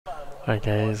Hi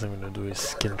guys, I'm gonna do a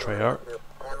skin tryout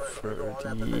for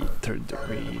the 3rd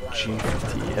degree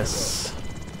G50S.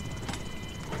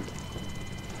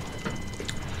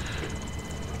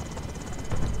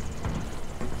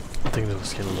 I think the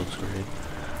skin looks great.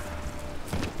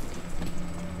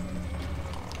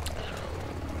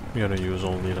 I'm gonna use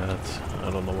only that. I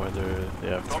don't know why they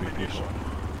have 3 people.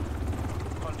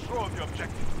 Control the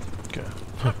objective. Okay.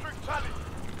 Capturing Charlie.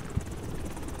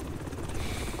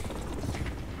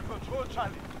 We control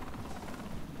Charlie.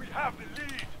 We have the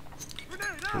lead.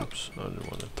 Oops, I didn't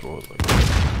want to throw it like that.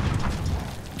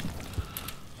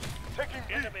 Taking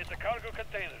B. Enemy to cargo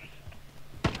containers.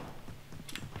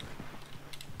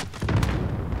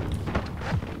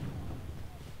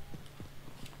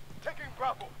 Taking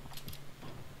Bravo.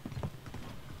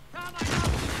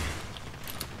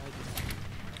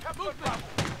 Capture Bravo.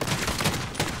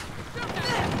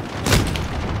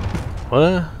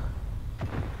 What?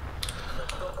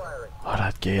 Oh,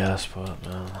 that gay ass spot,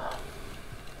 man.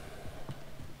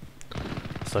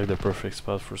 It's like the perfect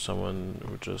spot for someone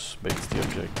who just baits the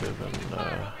objective and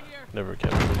never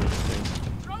captures anything.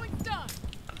 Throwing stun.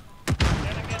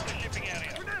 Enemy in the shipping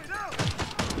area.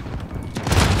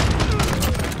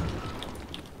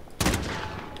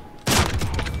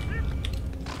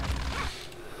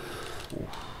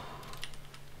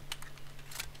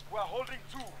 We're holding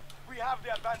 2. We have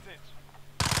the advantage.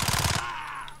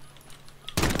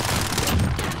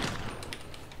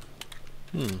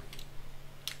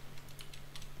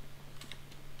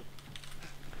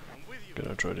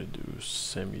 Gonna try to do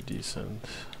semi-decent.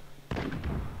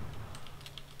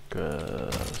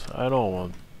 Cause I don't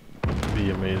want to be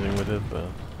amazing with it, but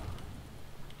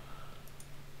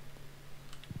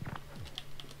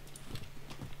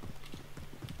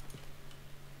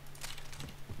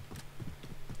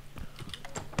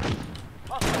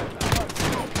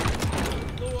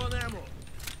Low on ammo.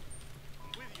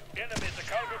 Enemy to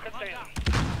cargo containers.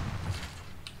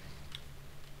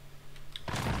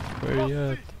 where you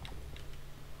at?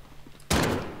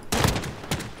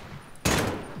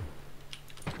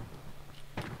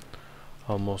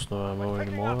 Almost no ammo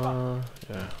anymore.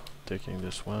 Yeah, taking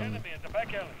this one. Enemy in the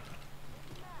back alley.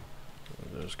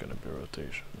 There's gonna be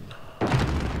rotation.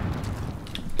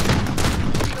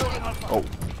 Oh,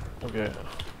 okay.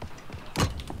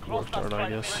 Worked out, I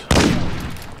guess.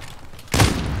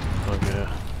 Okay.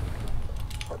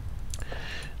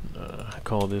 I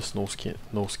call this no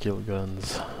skill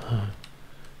guns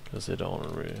because they don't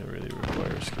really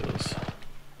require skills.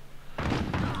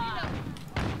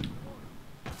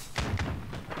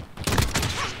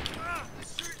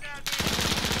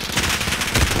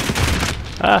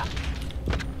 Ah!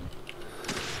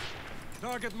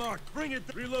 Target marked. Bring it.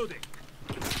 Reloading.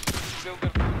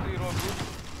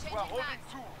 We're holding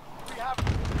 2. We have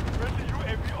friendly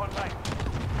UAV online.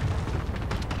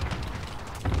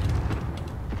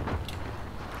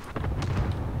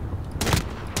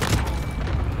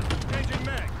 Changing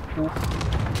mag.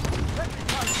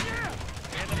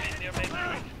 Enemy near main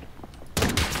point.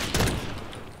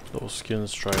 Those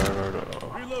skins try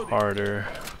harder.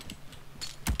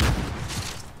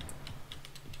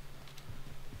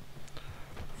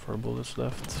 4 bullets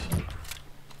left.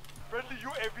 Friendly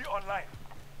UAV online.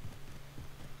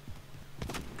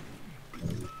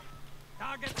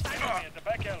 Enemy in the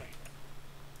back alley.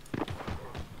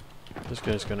 This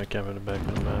guy's gonna camp in the back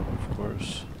of the map, of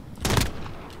course.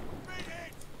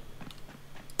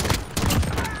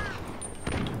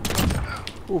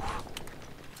 Oof.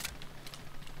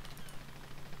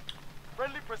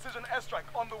 Friendly precision airstrike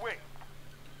on the way.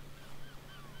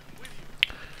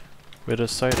 With a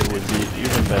sight it would be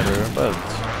even better, but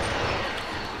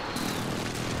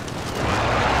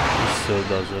he still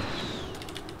does it.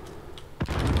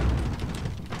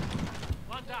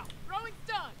 One down. Throwing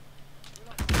stun.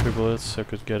 3 bullets, I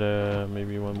could get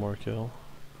maybe 1 more kill.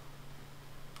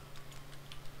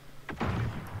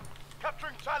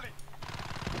 Capturing Charlie.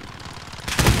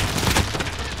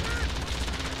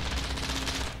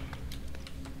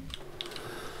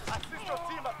 Assist your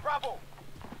team at Bravo.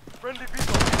 Friendly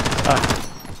vehicle. Ah.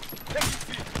 Taking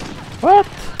C. What?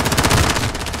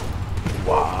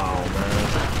 Wow, man.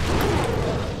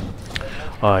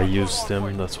 Oh, I used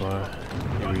him, that's why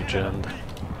he regened.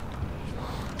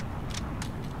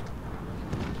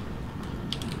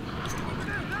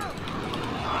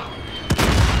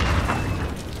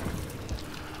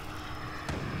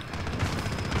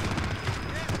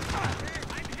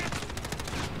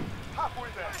 Halfway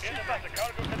there. Enemy to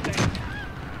cargo containers.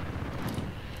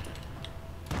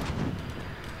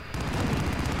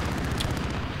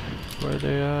 Where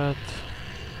they at?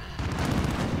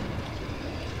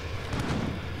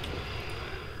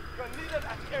 You're needed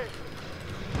at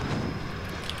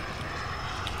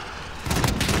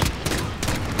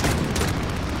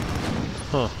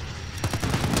Huh.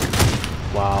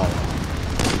 Wow.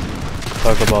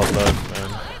 Talk about luck,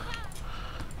 man.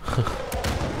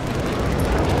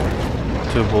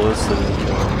 2 bullets didn't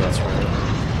kill him, that's right.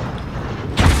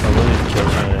 I really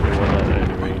killed anyone at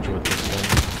any range with this gun.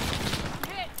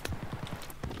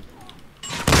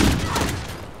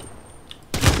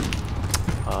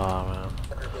 Ah, man.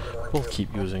 We'll keep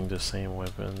using the same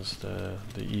weapons, the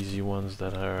easy ones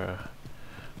that are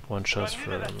one shots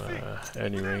from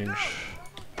any range.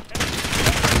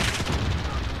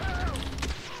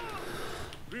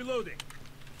 Reloading.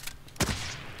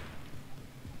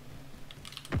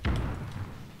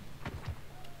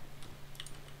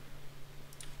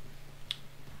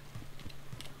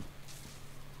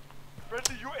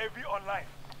 Friendly UAV online.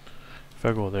 If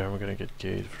I go there, I'm gonna get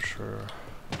gate for sure.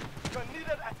 You're needed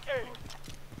at A.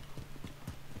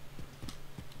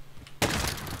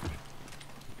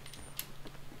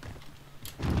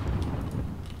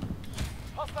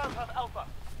 Hostiles have Alpha.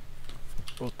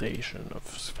 Rotation of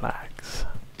flags.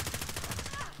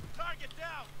 Target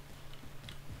down.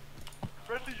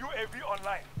 Friendly UAV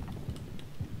online.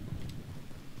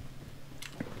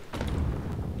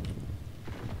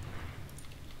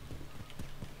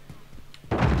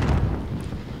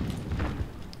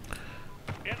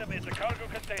 Enemies the cargo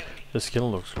containers. The skin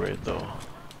looks great though.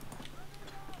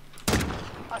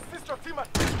 Assist your teammate.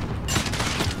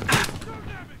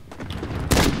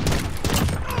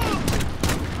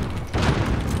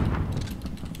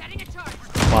 Setting a charge.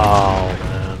 Wow,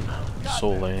 man. So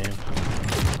lame.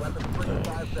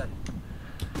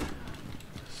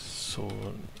 So,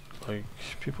 like,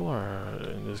 people are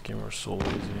in this game are so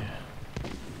lazy.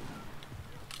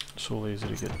 So lazy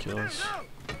to get kills.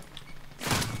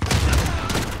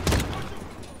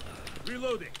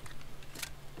 Reloading.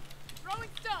 Throwing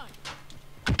stun.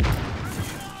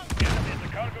 Enemies the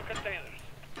cargo containers.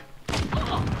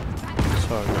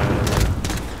 Sorry, man.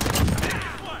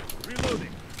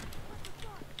 Reloading.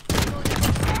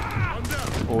 I'm down.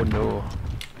 Oh no.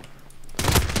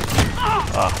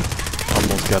 Ah,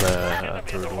 almost got a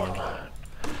third one.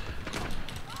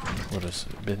 What has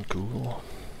it been cool?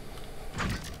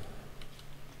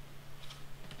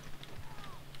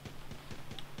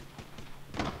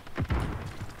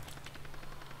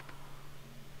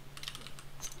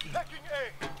 Taking A.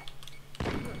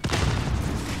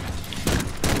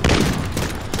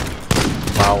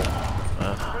 Wow.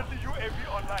 Friendly UAV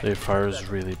online. The fire is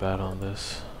really bad on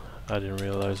this. I didn't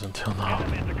realize until now.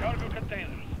 Enemies the cargo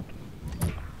containers.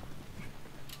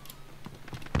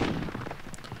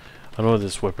 I know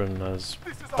this weapon has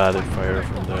bad fire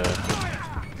from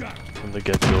the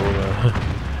get-go.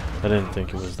 I didn't think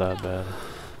it was that bad.